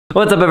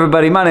What's up,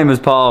 everybody? My name is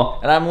Paul.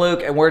 And I'm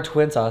Luke, and we're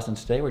TwinSauce, and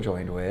today we're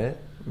joined with...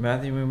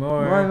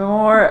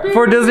 MatthewMooMoore.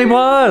 For Disney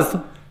Plus!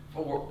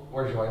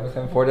 We're joined with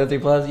him for Disney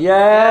Plus. Yay!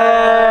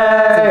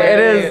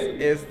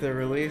 It is the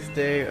release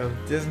day of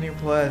Disney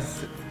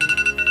Plus.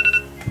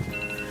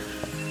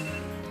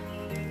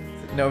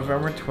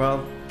 November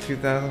 12th,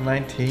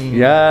 2019.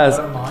 Yes.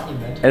 What a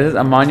monument. It is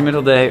a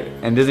monumental day,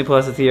 and Disney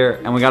Plus is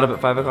here, and we got up at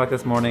 5 o'clock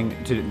this morning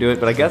to do it,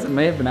 but I guess it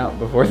may have been out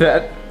before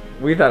that.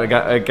 We thought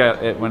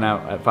it went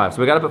out at 5.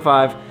 So we got up at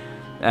 5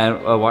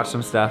 and watched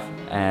some stuff,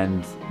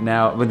 and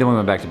now, but then we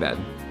went back to bed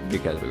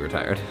because we were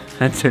tired.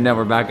 And so now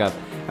we're back up,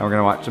 and we're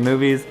gonna watch some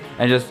movies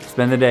and just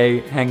spend the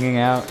day hanging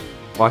out,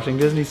 watching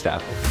Disney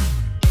stuff.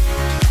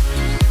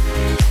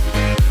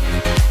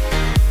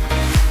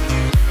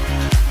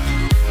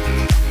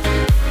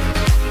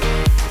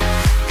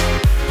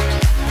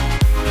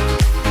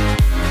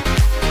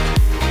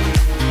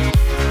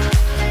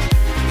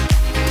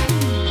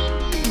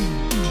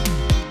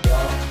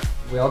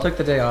 We all took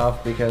the day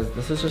off because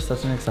this is just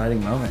such an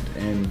exciting moment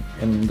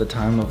in the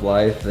time of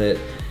life that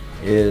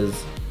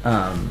is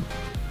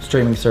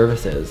streaming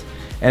services.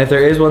 And if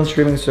there is one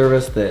streaming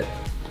service that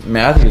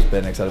Matthew's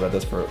been excited about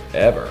this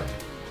forever.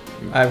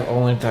 I've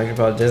only talked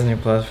about Disney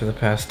Plus for the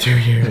past 2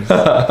 years.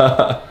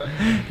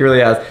 He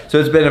really has. So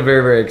it's been a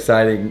very, very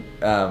exciting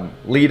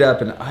lead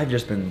up, and I've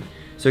just been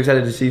so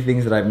excited to see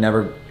things that I've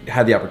never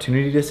had the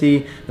opportunity to see,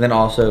 and then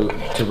also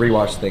to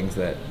rewatch things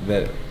that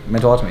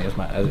meant a lot to me as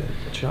a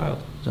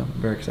child. So I'm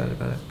very excited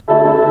about it.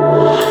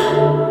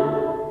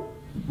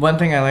 One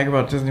thing I like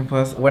about Disney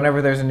Plus,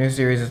 whenever there's a new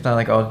series, it's not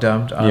like all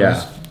dumped on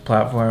this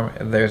platform.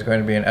 There's going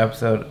to be an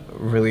episode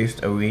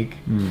released a week,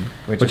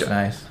 which is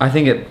nice. I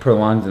think it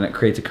prolongs and it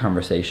creates a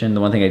conversation.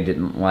 The one thing I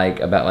didn't like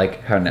about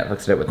like how Netflix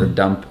did it with the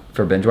dump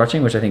for binge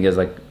watching, which I think is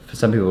like,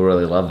 some people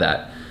really love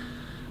that.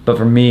 But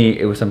for me,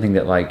 it was something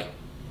that like,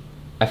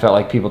 I felt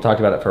like people talked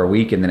about it for a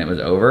week and then it was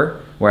over.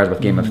 Whereas with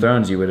Game of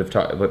Thrones, you would have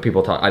talked, but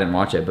people talk. I didn't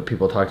watch it, but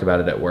people talked about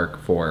it at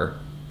work for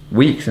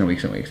weeks and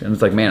weeks and weeks. And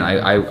it's like, man,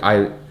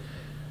 I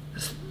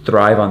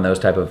thrive on those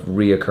type of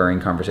reoccurring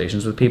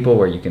conversations with people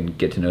where you can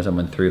get to know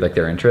someone through like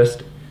their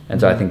interest. And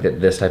so I think that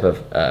this type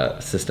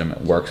of system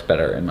works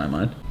better in my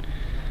mind.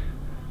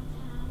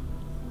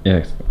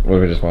 Yeah, what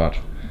did we just watch?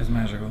 It's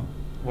magical.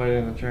 Lady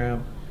and the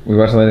Tramp. We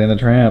watched Lady and the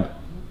Tramp.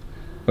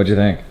 What'd you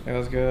think? It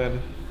was good.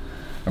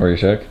 Were you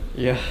shook?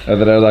 Yeah.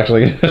 That it was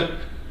actually good?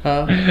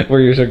 Huh? Were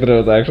you shook that it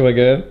was actually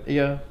good?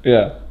 Yeah.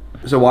 Yeah.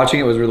 So watching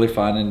it was really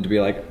fun, and to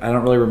be like, I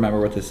don't really remember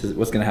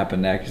what's gonna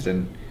happen next,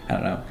 and I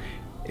don't know.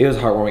 It was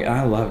heartwarming.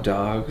 I love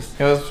dogs.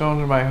 It was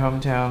filmed in my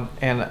hometown,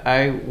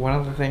 and one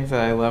of the things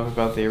that I love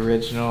about the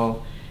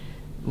original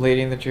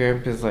Lady and the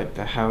Tramp is like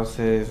the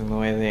houses and the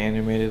way they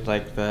animated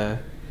like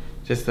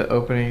just the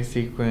opening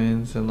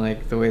sequence and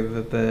like the way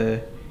that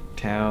the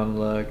town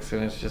looks,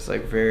 and it's just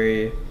like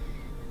very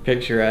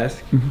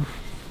picturesque.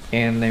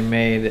 And they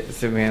made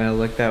Savannah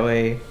look that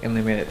way, and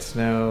they made it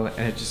snow,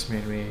 and it just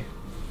made me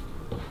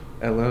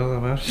a little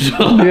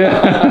emotional.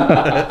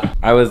 Yeah.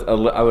 I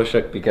was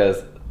shook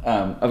because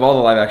of all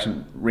the live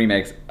action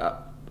remakes,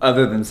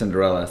 other than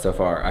Cinderella so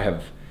far, I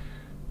have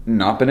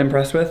not been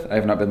impressed with. I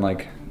have not been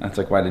like, that's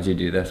like, why did you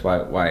do this?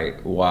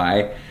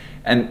 Why?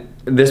 And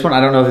this one,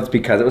 I don't know if it's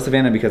because it was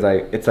Savannah, because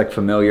it's like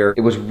familiar.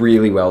 It was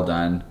really well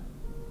done.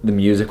 The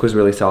music was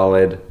really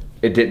solid.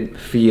 It didn't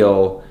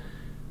feel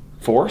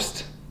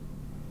forced.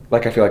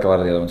 Like, I feel like a lot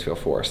of the other ones feel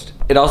forced.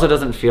 It also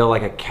doesn't feel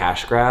like a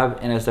cash grab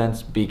in a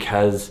sense,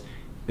 because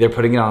they're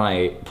putting it on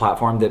a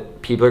platform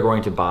that people are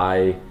going to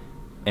buy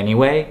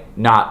anyway,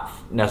 not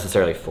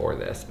necessarily for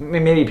this. I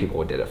mean, maybe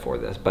people did it for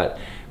this, but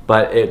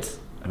it's,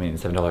 I mean,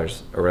 $7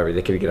 or whatever,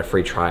 they could get a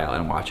free trial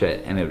and watch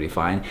it and it would be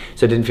fine.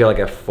 So it didn't feel like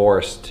a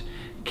forced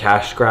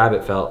cash grab.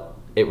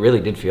 It really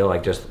did feel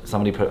like just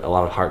somebody put a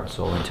lot of heart and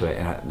soul into it,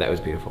 and that was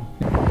beautiful.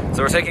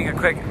 So we're taking a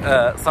quick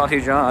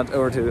salty jaunt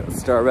over to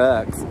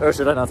Starbucks. Oh,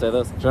 should I not say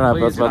this? Should I not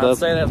boast about this?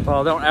 Say this,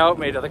 Paul. Don't out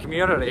me to the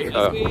community.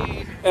 It's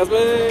me. It's me.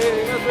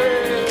 It's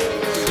me.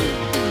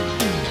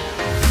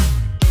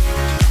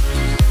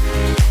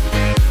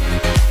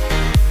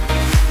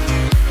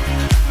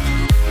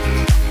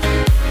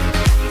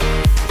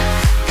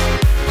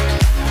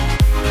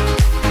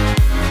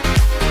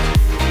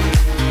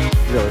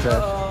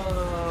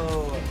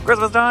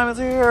 Christmas time is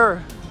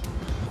here!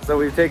 So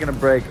we've taken a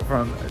break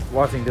from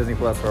watching Disney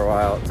Plus for a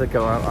while to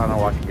go on a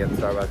walk and get in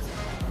Starbucks.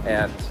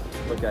 And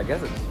look, I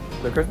guess it's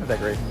the Christmas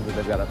decorations that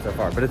they've got up so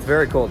far. But it's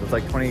very cold. It's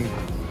like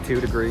 22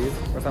 degrees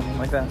or something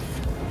like that.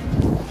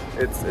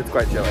 It's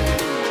quite chilly.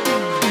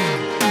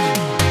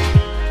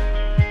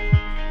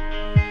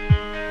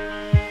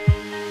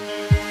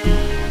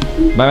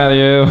 Bye,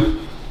 Matthew.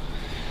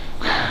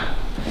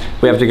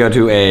 We have to go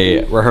to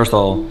a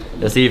rehearsal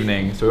this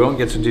evening, so we won't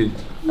get to do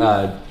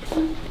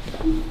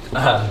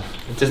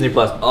Disney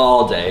Plus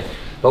all day,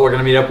 but we're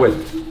gonna meet up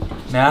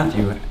with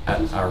Matthew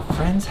at our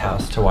friend's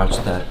house to watch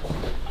the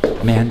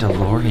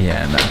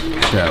Mandalorian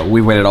show.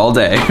 We waited all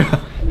day,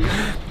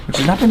 which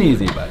has not been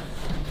easy, but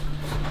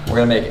we're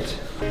gonna make it.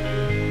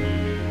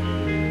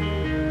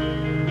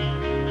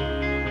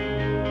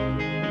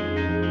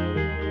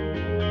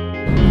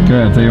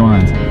 Good, say your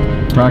lines.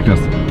 Practice.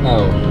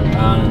 Oh,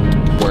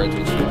 words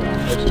we start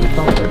on. Which we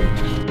call it.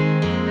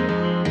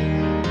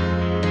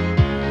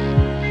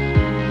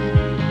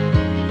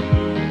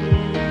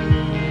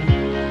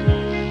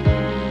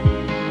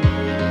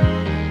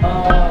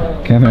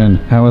 Kevin,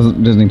 how was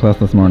Disney Plus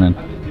this morning?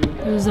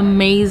 It was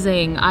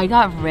amazing. I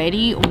got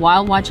ready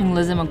while watching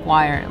Lizzie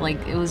McGuire. Like,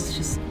 it was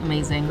just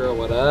amazing. Girl,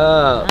 what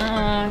up?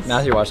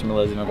 Matthew watching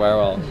Lizzie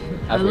McGuire while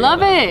I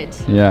love it.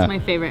 Yeah. It's my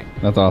favorite.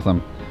 That's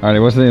awesome. Alright,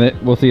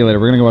 we'll see you later.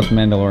 We're gonna go watch The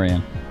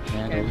Mandalorian.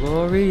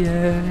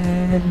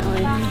 Mandalorian.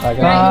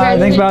 Bye.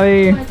 Thanks,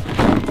 Bobby.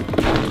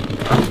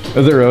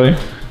 Is it really?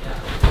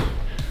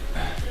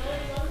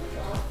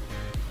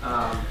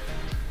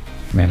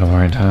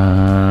 Mandalorian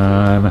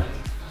time.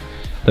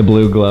 The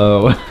blue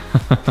glow.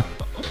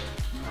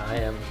 I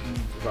am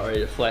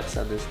ready to flex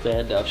on this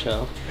stand-up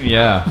show.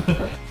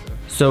 Yeah.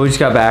 So we just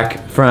got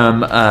back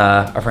from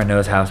our friend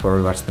Noah's house where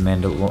we watched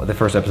the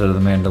first episode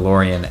of The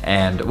Mandalorian,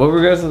 and what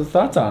were your guys'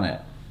 thoughts on it?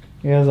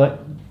 You guys like?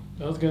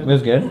 That was good. It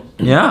was good.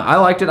 Yeah, I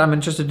liked it. I'm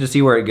interested to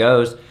see where it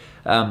goes.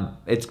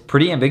 It's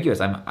pretty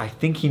ambiguous. I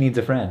think he needs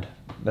a friend.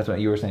 That's what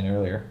you were saying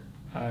earlier.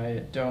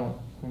 I don't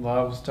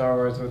love Star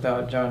Wars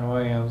without John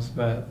Williams,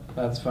 but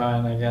that's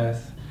fine, I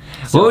guess.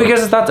 What were you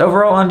guys' thoughts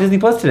overall on Disney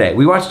Plus today?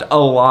 We watched a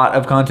lot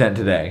of content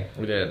today.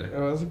 We did. It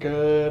was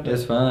good. It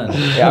was fun.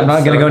 Yeah, I'm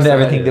not gonna go into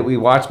everything that we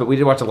watched, but we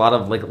did watch a lot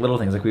of like little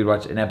things. Like we'd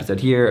watch an episode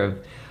here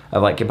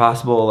of like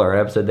Impossible, or an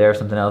episode there of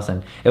something else,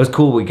 and it was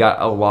cool. We got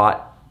a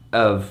lot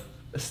of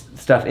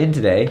stuff in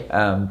today.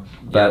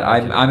 But Yeah,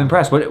 I'm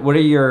impressed. What are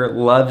your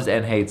loves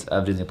and hates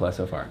of Disney Plus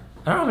so far?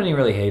 I don't have any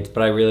really hates,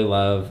 but I really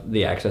love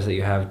the access that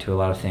you have to a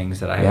lot of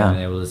things that I haven't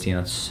been able to see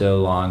in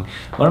so long.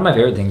 One of my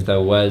favorite things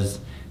though was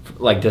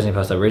like Disney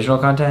Plus original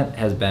content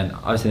has been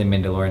obviously The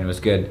Mandalorian was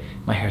good.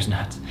 My hair's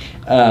nuts.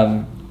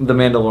 The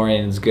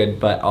Mandalorian is good,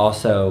 but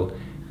also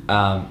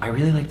I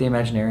really like the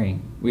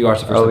Imagineering. We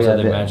watched the first episode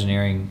of the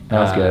Imagineering. That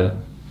was good.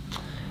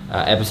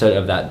 Episode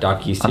of that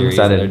docu-series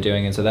that they're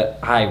doing, and so that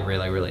I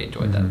really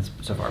enjoyed that. It's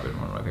so far been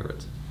one of my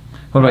favorites.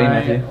 What about you,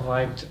 Matthew? I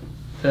liked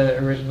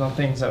the original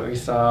things that we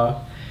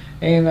saw,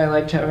 and I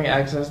liked having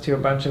access to a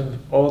bunch of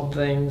old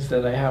things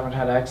that I haven't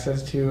had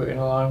access to in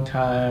a long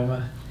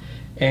time.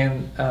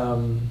 And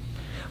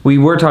We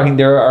were talking,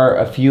 there are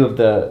a few of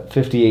the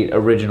 58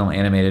 original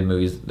animated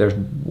movies. There's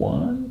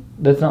one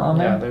that's not on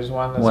there? yeah, there's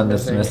one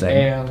that's missing.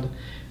 And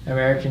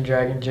American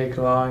Dragon, Jake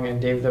Long,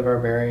 and Dave the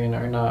Barbarian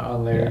are not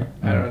on there.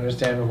 Yeah. I don't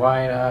understand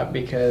why not,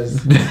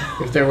 because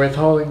if they're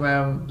withholding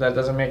them, that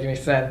doesn't make any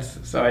sense.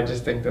 So I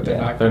just think that they're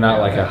not. They're gonna not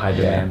have like a that. high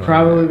demand.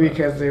 Probably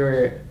because they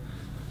were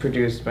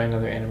produced by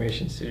another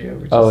animation studio,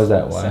 which Oh, is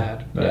that why?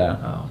 sad. But,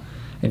 Yeah.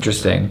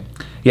 Interesting.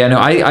 Yeah, no,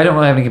 I don't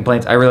really have any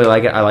complaints. I really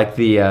like it. I like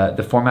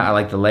the format. I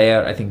like the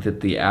layout. I think that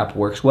the app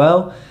works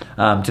well.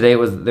 Today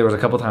there was a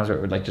couple times where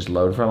it would like just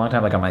load for a long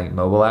time, like on my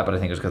mobile app, but I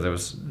think it was because there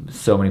was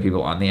so many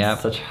people on the app,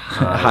 Such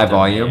high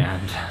volume.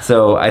 demand.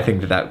 So I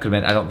think that could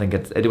have been. I don't think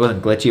it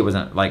wasn't glitchy. It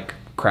wasn't like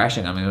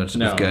crashing. I mean, it was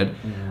good.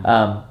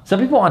 Some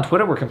people on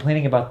Twitter were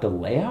complaining about the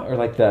layout or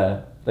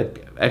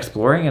like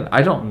exploring, and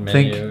I don't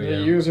think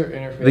the user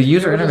interface. The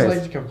user People just interface.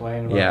 like to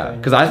complain about yeah, things.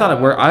 because I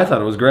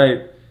thought it was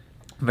great.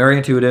 Very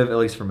intuitive, at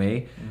least for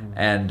me.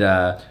 And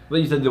Well,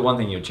 you said the one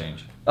thing you would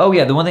change. oh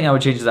yeah, the one thing I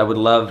would change is I would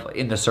love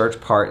in the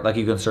search part, like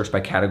you can search by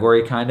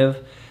category kind of,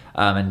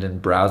 and then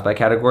browse by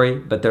category,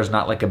 but there's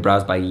not like a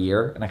browse by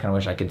year, and I kind of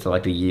wish I could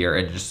select a year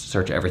and just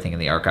search everything in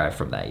the archive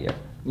from that year.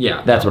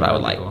 Yeah, That's what I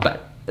would that'd like, be cool.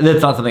 but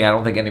that's not something I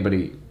don't think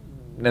anybody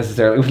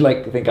necessarily would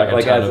think Like a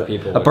like ton as of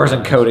people a person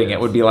would coding want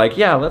it would be like,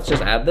 yeah, let's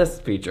just add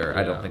this feature.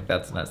 I don't think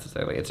that's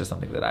necessarily. It's just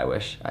something that I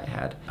wish I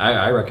had.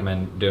 I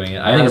recommend doing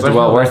it. I think it's had a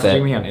well bunch of worth it.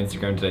 people messaging me on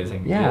Instagram today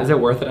saying, Yeah. is it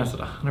worth it? I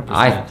said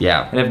 100%.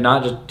 Yeah. And if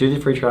not, just do the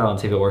free trial and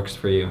see if it works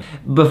for you.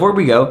 Before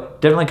we go,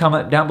 definitely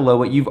comment down below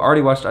what you've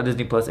already watched on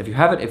Disney Plus. If you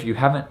have it, if you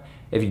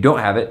don't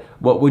have it,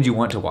 what would you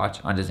want to watch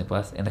on Disney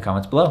Plus in the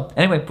comments below?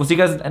 Anyway, we'll see you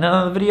guys in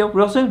another video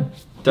real soon.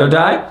 Don't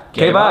die.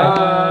 Okay,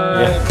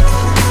 bye.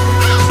 Yeah.